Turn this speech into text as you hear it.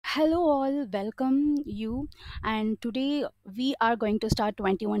Hello, all, welcome you. And today we are going to start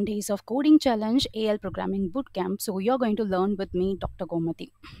 21 days of coding challenge AL programming bootcamp. So, you're going to learn with me, Dr. Gomathi.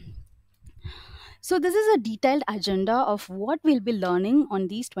 So, this is a detailed agenda of what we'll be learning on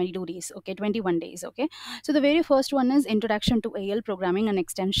these 22 days, okay, 21 days, okay. So, the very first one is Introduction to AL Programming and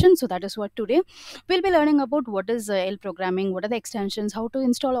Extension. So, that is what today we'll be learning about what is AL programming, what are the extensions, how to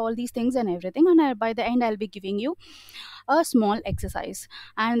install all these things and everything. And by the end, I'll be giving you a small exercise.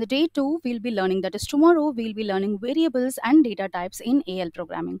 And the day 2 we'll be learning, that is tomorrow, we'll be learning variables and data types in AL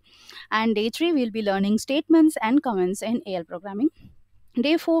programming. And day 3 we'll be learning statements and comments in AL programming.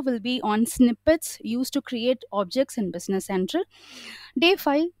 Day 4 will be on snippets used to create objects in Business Central. Day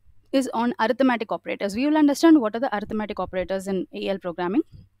 5 is on arithmetic operators. We will understand what are the arithmetic operators in AL programming.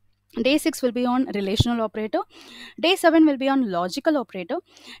 Day 6 will be on relational operator. Day 7 will be on logical operator.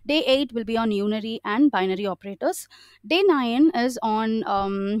 Day 8 will be on unary and binary operators. Day 9 is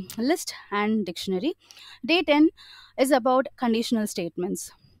on list and dictionary. Day 10 is about conditional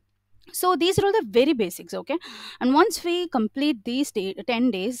statements. So these are all the very basics, okay? And once we complete these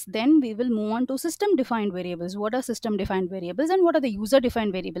 10 days, then we will move on to system defined variables. What are system defined variables and what are the user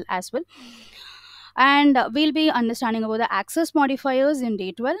defined variable as well? And we'll be understanding about the access modifiers in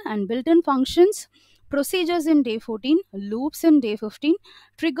day 12 and built-in functions, procedures in day 14, loops in day 15,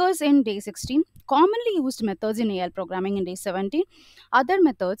 triggers in day 16, commonly used methods in AL programming in day 17, other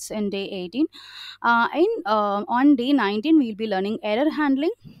methods in day 18. On day 19, we'll be learning error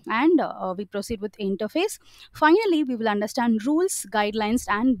handling and we proceed with interface. Finally, we will understand rules, guidelines,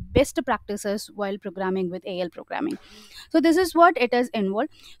 and best practices while programming with AL programming. So this is what it is involved.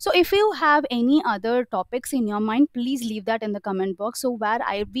 So if you have any other topics in your mind, please leave that in the comment box, so where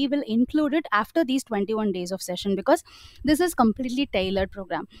we will include it after these 21 days of session, because this is completely tailored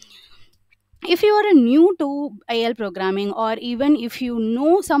program. If you are new to AL programming, or even if you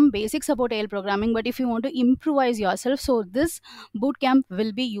know some basics about AL programming, but if you want to improvise yourself, so this bootcamp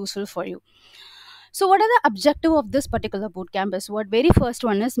will be useful for you. So, what are the objective of this particular bootcamp? Is what very first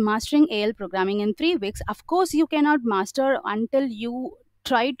one is mastering AL programming in 3 weeks. Of course, you cannot master until you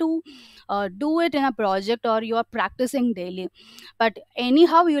try to do it in a project or you are practicing daily. But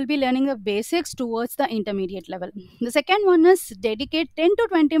anyhow, you will be learning the basics towards the intermediate level. The second one is dedicate 10 to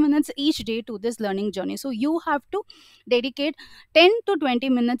 20 minutes each day to this learning journey. So you have to dedicate 10 to 20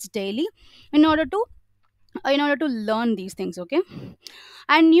 minutes daily in order to learn these things, okay?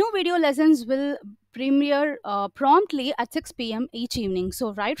 And new video lessons will premiere promptly at 6 p.m. each evening.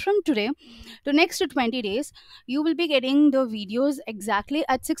 So right from today to next 20 days, you will be getting the videos exactly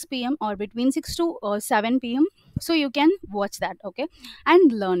at 6 p.m. or between 6 to 7 p.m. So you can watch that, okay,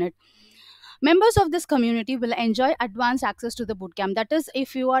 and learn it. Members of this community will enjoy advanced access to the bootcamp. That is,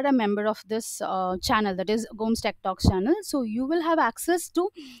 if you are a member of this channel, that is goms tech talks channel, so you will have access to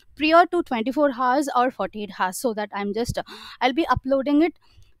prior to 24 hours or 48 hours. So that I'll be uploading it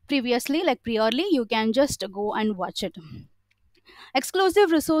previously, like priorly, you can just go and watch it. Exclusive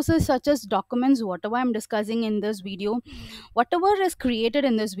resources such as documents, whatever I'm discussing in this video, whatever is created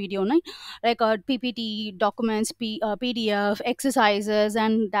in this video, right? Like PPT, documents, PDF, exercises,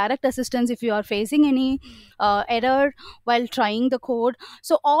 and direct assistance if you are facing any error while trying the code.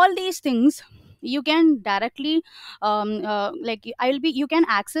 So all these things you can directly you can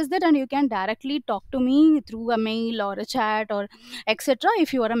access that, and you can directly talk to me through a mail or a chat or etc.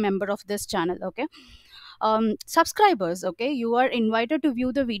 if you are a member of this channel, okay? Subscribers, okay, you are invited to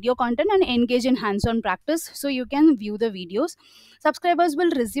view the video content and engage in hands-on practice, so you can view the videos. Subscribers will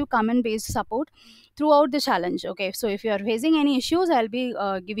receive comment based support throughout the challenge, okay? So if you are facing any issues, I'll be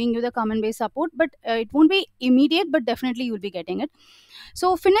giving you the comment based support, but it won't be immediate, but definitely you'll be getting it.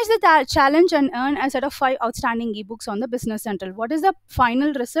 So finish the challenge and earn a set of 5 outstanding ebooks on the Business Central. What is the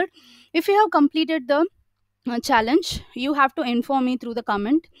final result? If you have completed the challenge, you have to inform me through the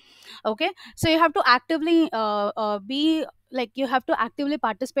comment, okay? So you have to actively be like, you have to actively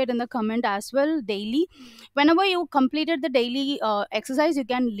participate in the comment as well daily. Whenever you completed the daily exercise, you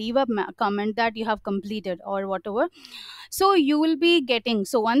can leave a comment that you have completed or whatever. So you will be getting,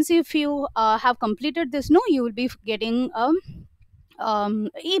 so once if you have completed this, no, you will be getting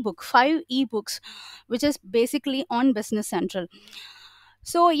ebook, 5 ebooks, which is basically on Business Central.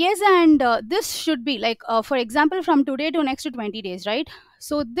 So yes, and this should be like, for example, from today to next 20 days, right?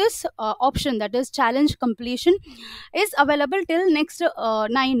 So this option, that is challenge completion, is available till next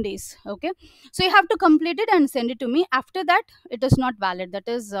 9 days, okay? So you have to complete it and send it to me. After that, it is not valid. That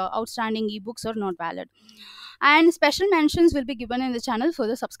is, outstanding ebooks are not valid. And special mentions will be given in the channel for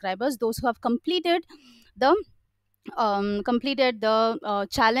the subscribers, those who have completed the completed the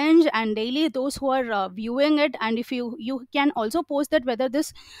challenge, and daily those who are viewing it, and if you can also post that whether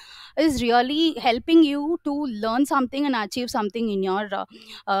this is really helping you to learn something and achieve something in your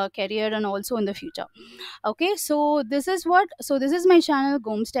career and also in the future. Okay, so this is my channel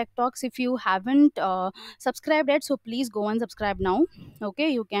Goms Tech Talks. If you haven't subscribed yet, so please go and subscribe now. Okay,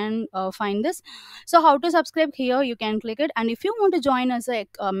 you can find this. So how to subscribe? Here you can click it, and if you want to join as a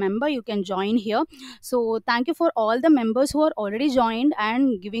member, you can join here. So thank you for all the members who are already joined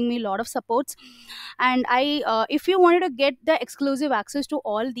and giving me a lot of supports. And I if you wanted to get the exclusive access to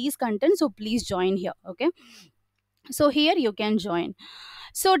all these contents, so please join here. Okay, so here you can join.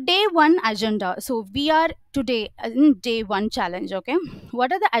 So day one agenda. So we are today in day one challenge. Okay,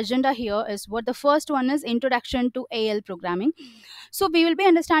 what are the agenda here is what the first one is introduction to AL programming. So we will be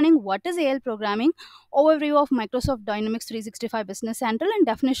understanding what is AL programming, overview of Microsoft Dynamics 365 Business Central, and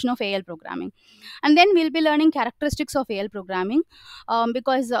definition of AL programming. And then we'll be learning characteristics of AL programming,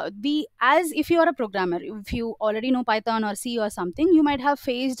 because we, as if you are a programmer, if you already know Python or C or something, you might have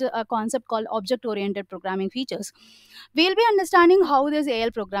faced a concept called object-oriented programming features. We'll be understanding how this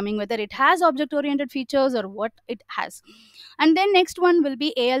AL programming, whether it has object-oriented features or what it has. And then next one will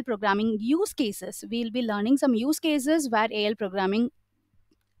be AL programming use cases. We'll be learning some use cases where AL programming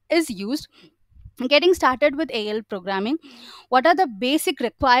is used. Getting started with AL programming, what are the basic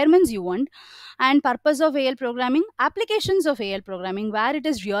requirements you want, and purpose of AL programming, applications of AL programming, where it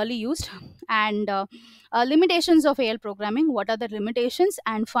is really used, and limitations of AL programming, what are the limitations,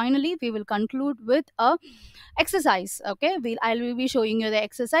 and finally we will conclude with a exercise. Okay, I will be showing you the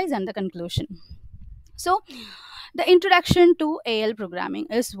exercise and the conclusion. So the introduction to AL programming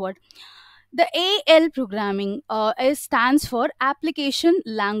is what the AL programming stands for Application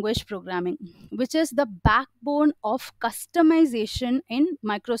Language Programming, which is the backbone of customization in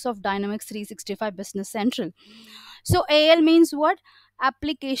Microsoft Dynamics 365 Business Central. So AL means what?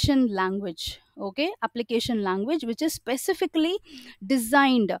 Application language. Okay, application language which is specifically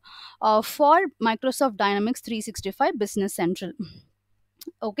designed for Microsoft Dynamics 365 Business Central.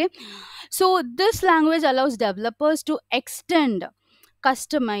 Okay, so this language allows developers to extend,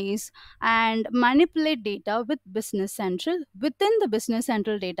 customize, and manipulate data with Business Central within the Business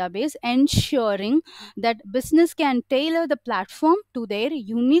Central database, ensuring that business can tailor the platform to their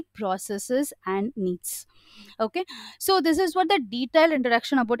unique processes and needs. Okay, so this is what the detailed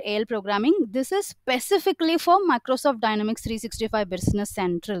introduction about AL programming. This is specifically for Microsoft Dynamics 365 Business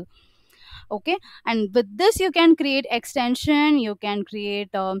Central. Okay, and with this you can create extension, you can create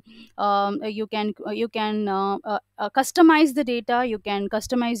you can customize the data, you can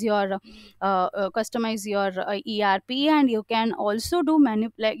customize your ERP, and you can also do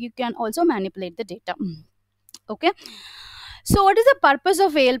manipulate, you can also manipulate the data. Okay, so what is the purpose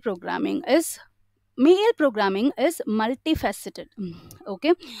of AL programming is mail programming is multifaceted.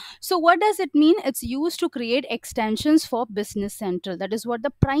 Okay, so what does it mean? It's used to create extensions for Business Central. That is what the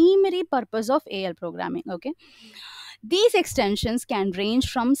primary purpose of AL programming. Okay, these extensions can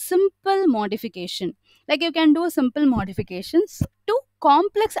range from simple modification, like you can do simple modifications, to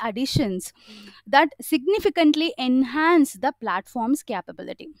complex additions that significantly enhance the platform's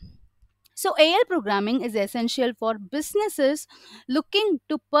capability. So, AL programming is essential for businesses looking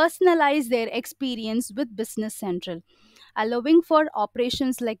to personalize their experience with Business Central, allowing for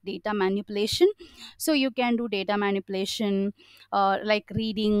operations like data manipulation. So, you can do data manipulation, like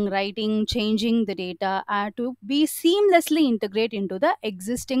reading, writing, changing the data to be seamlessly integrate into the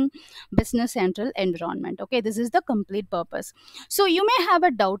existing Business Central environment. Okay, this is the complete purpose. So, you may have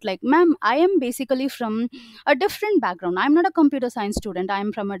a doubt like, ma'am, I am basically from a different background. I'm not a computer science student.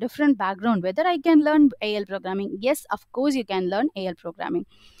 I'm from a different background. Whether I can learn AL programming? Yes, of course you can learn AL programming.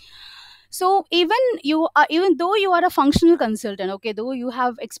 So even though you are a functional consultant, okay, though you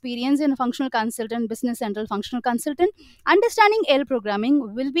have experience in a functional consultant, Business Central functional consultant, understanding AL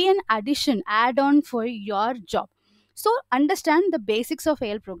programming will be an addition, add-on for your job. So understand the basics of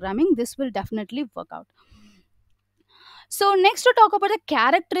AL programming. This will definitely work out. So next to talk about the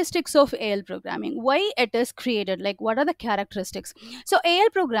characteristics of AL programming, why it is created, like what are the characteristics. So AL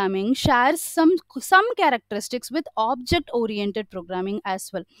programming shares some characteristics with object oriented programming as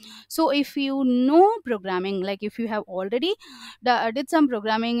well. So if you know programming, like if you have already did some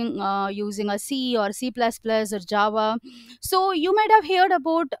programming using a C or C++ or Java, so you might have heard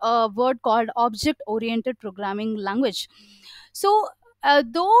about a word called object oriented programming language. So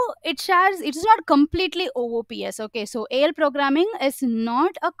though it's not completely OOPS. Okay, so AL programming is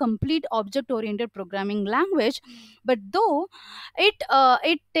not a complete object oriented programming language, but though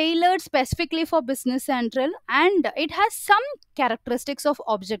it tailored specifically for Business Central, and it has some characteristics of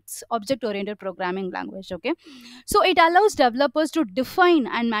object oriented programming language. Okay, so it allows developers to define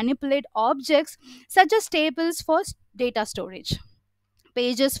and manipulate objects such as tables for data storage,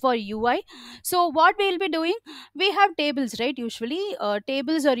 pages for UI. So what we'll be doing, we have tables, right? Usually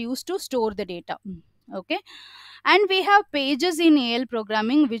tables are used to store the data. Okay, and we have pages in AL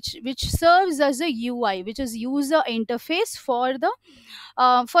programming which serves as a UI, which is user interface for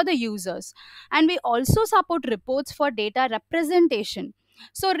the users. And we also support reports for data representation.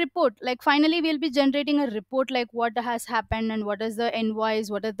 So report, like finally we'll be generating a report like what has happened and what is the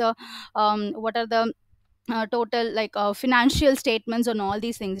invoice, what are the total like financial statements and all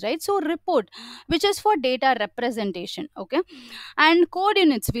these things, right? So report, which is for data representation. Okay, and code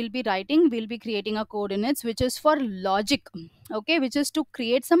units we'll be creating a code units which is for logic. Okay, which is to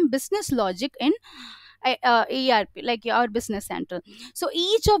create some business logic in ERP, like your Business Central. So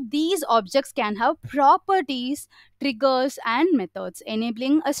each of these objects can have properties, triggers, and methods,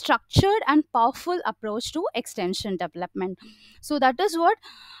 enabling a structured and powerful approach to extension development. So that is what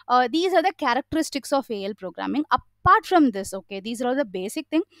these are the characteristics of AL programming. Apart from this, okay, these are all the basic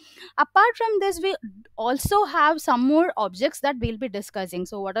thing. Apart from this, we also have some more objects that we'll be discussing.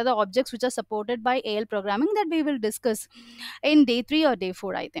 So what are the objects which are supported by AL programming that we will discuss in day 3 or day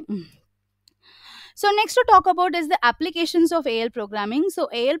 4, I think. So next to talk about is the applications of AL programming. So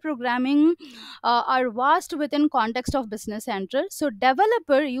AL programming are vast within context of Business Central. So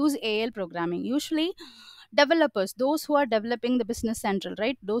developer use AL programming. Usually developers, those who are developing the Business Central,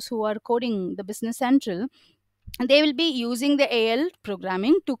 right? Those who are coding the Business Central, they will be using the AL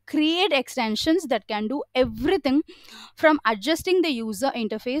programming to create extensions that can do everything from adjusting the user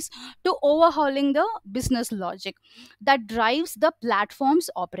interface to overhauling the business logic that drives the platform's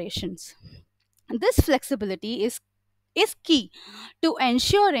operations. This flexibility is key to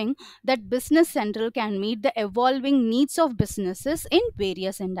ensuring that Business Central can meet the evolving needs of businesses in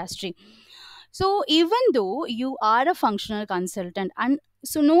various industry. So even though you are a functional consultant, and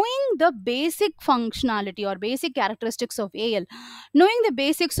so knowing the basic functionality or basic characteristics of AL, knowing the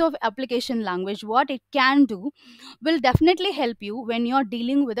basics of application language, what it can do, will definitely help you when you're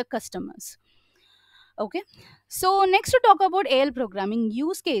dealing with the customers. Okay, so next to talk about AL programming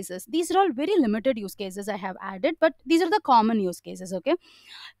use cases. These are all very limited use cases I have added, but these are the common use cases. Okay,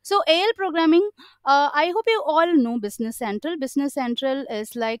 so AL programming, I hope you all know Business Central. Business Central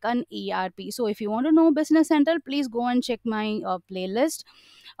is like an ERP. So if you want to know Business Central, please go and check my playlist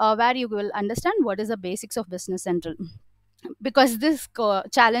where you will understand what is the basics of Business Central. Because this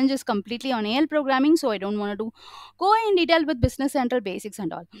challenge is completely on AL programming, so I don't want to go in detail with Business Central basics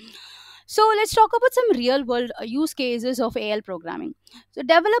and all. So let's talk about some real world use cases of AL programming. So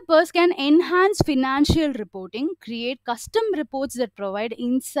developers can enhance financial reporting, create custom reports that provide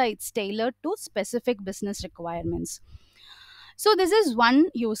insights tailored to specific business requirements. So this is one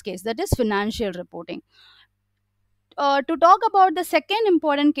use case, that is financial reporting. To talk about the second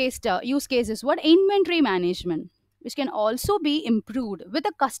important use case is what inventory management, which can also be improved with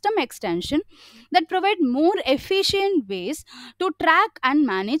a custom extension that provide more efficient ways to track and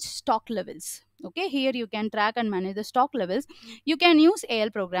manage stock levels. Okay, here you can track and manage the stock levels. You can use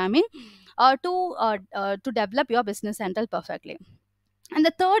AL programming to develop your Business Central perfectly. And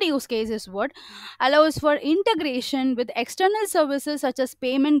the third use case is what allows for integration with external services such as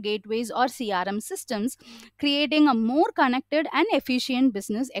payment gateways or CRM systems, creating a more connected and efficient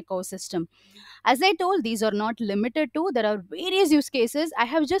business ecosystem. As I told, these are not limited to. There are various use cases.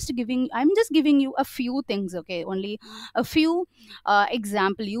 I'm just giving you a few things. Okay, only a few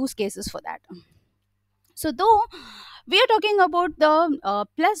example use cases for that. So though we are talking about the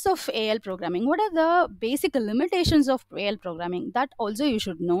plus of AL programming, what are the basic limitations of AL programming that also you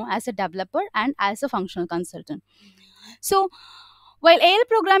should know as a developer and as a functional consultant. So while AL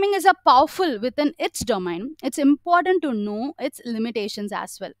programming is a powerful within its domain, it's important to know its limitations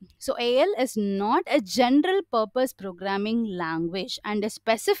as well. So AL is not a general purpose programming language and is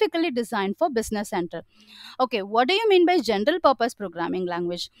specifically designed for Business Center. Okay, what do you mean by general purpose programming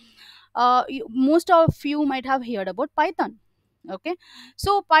language? Most of you might have heard about Python. Okay,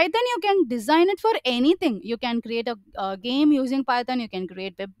 so Python, you can design it for anything. You can create a game using Python. You can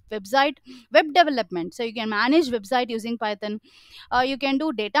create web development, so you can manage website using Python. You can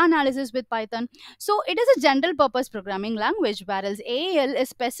do data analysis with Python. So it is a general purpose programming language, whereas AL is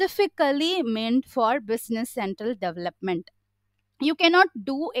specifically meant for Business Central development. You cannot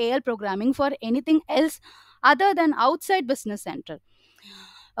do AL programming for anything else other than outside Business Central.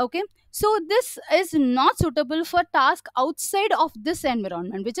 Okay, so this is not suitable for task outside of this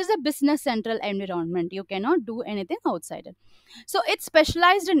environment, which is a business central environment. You cannot do anything outside it. So its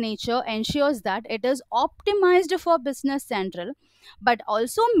specialized nature ensures that it is optimized for business central, but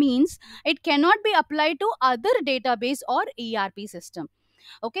also means it cannot be applied to other database or ERP system.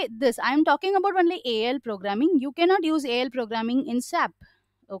 Okay, this I am talking about only AL programming. You cannot use AL programming in SAP.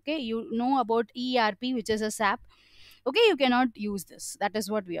 Okay, you know about ERP, which is a SAP. Okay, you cannot use this. That is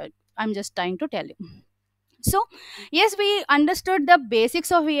what I'm just trying to tell you. So yes, we understood the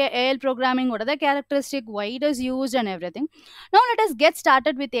basics of AL programming, what are the characteristic, why it is used, and everything. Now let us get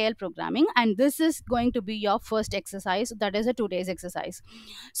started with AL programming, and this is going to be your first exercise. That is a today's exercise.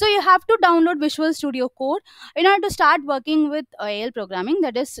 So you have to download Visual Studio Code in order to start working with AL programming.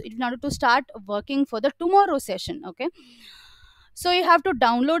 That is in order to start working for the tomorrow session. Okay, so you have to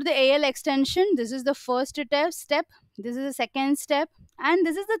download the AL extension. This is the first step. This is the second step. And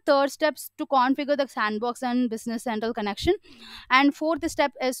this is the third step to configure the sandbox and business central connection. And fourth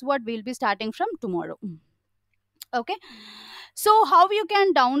step is what we'll be starting from tomorrow. Okay, so how you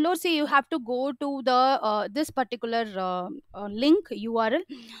can download, see, you have to go to the this particular link URL,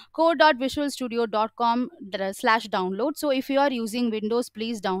 code.visualstudio.com/download. So if you are using Windows,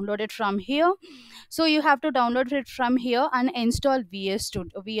 please download it from here. So you have to download it from here and install VS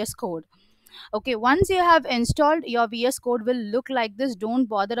Code. Okay, once you have installed, your VS Code will look like this. Don't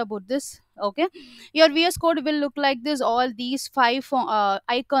bother about this. Okay, your VS Code will look like this. All these five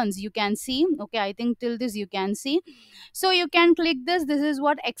icons you can see. Okay, I think till this you can see. So you can click this. This is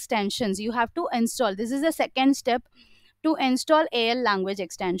what extensions you have to install. This is the second step to install AL language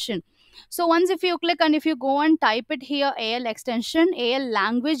extension. So once if you click and if you go and type it here, AL extension, AL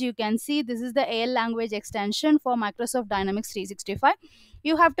language, you can see this is the AL language extension for Microsoft Dynamics 365.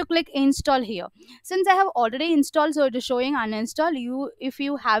 You have to click install here. Since I have already installed, so it is showing uninstall. You, if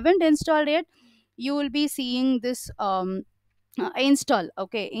you haven't installed it, you will be seeing this install.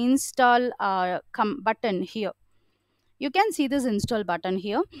 Okay, install button here. You can see this install button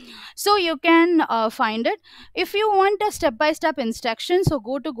here, so you can find it. If you want a step-by-step instruction, so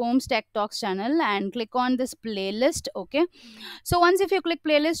go to Goms Tech Talks channel and click on this playlist. Okay, so once if you click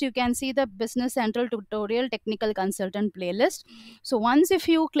playlist, you can see the Business Central Tutorial Technical Consultant playlist. So once if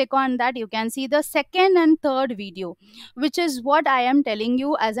you click on that, you can see the second and third video, which is what I am telling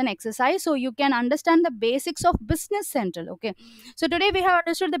you as an exercise, so you can understand the basics of Business Central. Okay, so today we have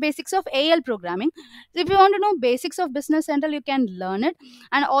understood the basics of AL programming. If you want to know basics of Business Central, you can learn it.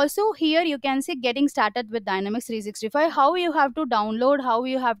 And also here you can see getting started with Dynamics 365, how you have to download, how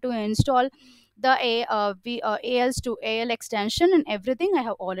you have to install the ALs to AL extension, and everything I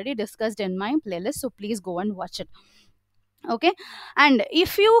have already discussed in my playlist. So please go and watch it. Okay, and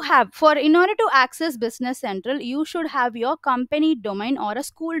if you have, for in order to access Business Central, you should have your company domain or a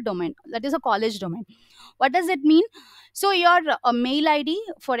school domain, that is a college domain. What does it mean? So your mail ID,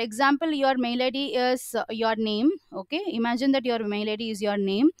 for example, your mail ID is your name. Okay, imagine that your mail ID is your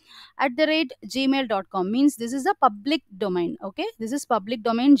name at the rate gmail.com, means this is a public domain. Okay, this is public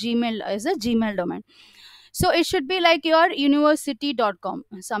domain. Gmail is a Gmail domain. So it should be like your university.com,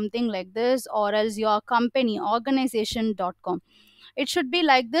 something like this, or else your company organization.com. It should be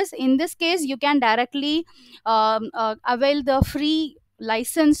like this. In this case, you can directly avail the free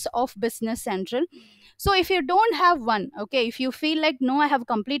license of Business Central. So if you don't have one, okay, if you feel like, no, I have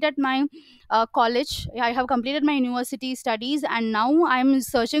completed my college, I have completed my university studies, and now I'm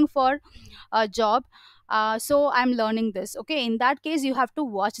searching for a job, so I'm learning this. Okay, in that case, you have to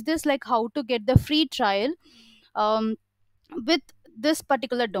watch this, like how to get the free trial um, with this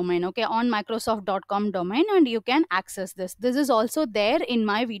particular domain, okay, on microsoft.com domain, and you can access this. This is also there in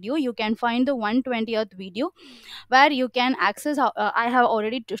my video. You can find the 120th video where you can access how, I have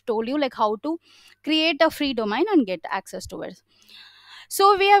already told you like how to create a free domain and get access to it.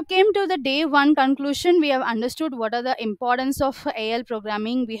 So we have came to the day one conclusion. We have understood what are the importance of AL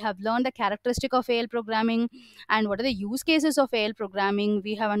programming. We have learned the characteristic of AL programming and what are the use cases of AL programming.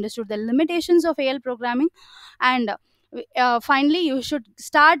 We have understood the limitations of AL programming, and finally you should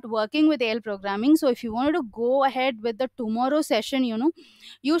start working with AL programming. So if you wanted to go ahead with the tomorrow session,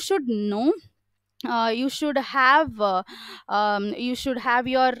 you should know, you should have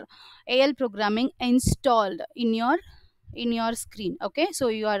your AL programming installed in your screen. Okay, so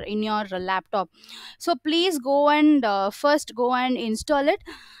you are in your laptop. So please go and first go and install it,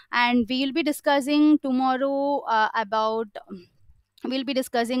 and we'll be discussing tomorrow about we'll be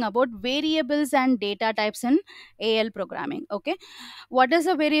discussing about variables and data types in AL programming. Okay, what is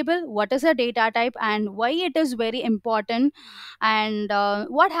a variable, what is a data type, and why it is very important, and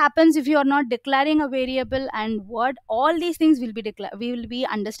what happens if you are not declaring a variable, and what all these things will be we will be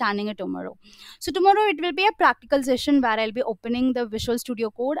understanding it tomorrow. So tomorrow it will be a practical session where I'll be opening the Visual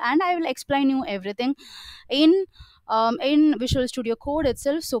Studio Code and I will explain you everything in Visual Studio Code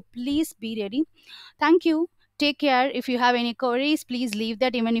itself. So please be ready. Thank you. Take care. If you have any queries, please leave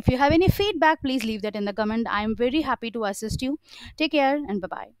that. Even if you have any feedback, please leave that in the comment. I am very happy to assist you. Take care and bye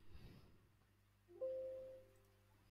bye.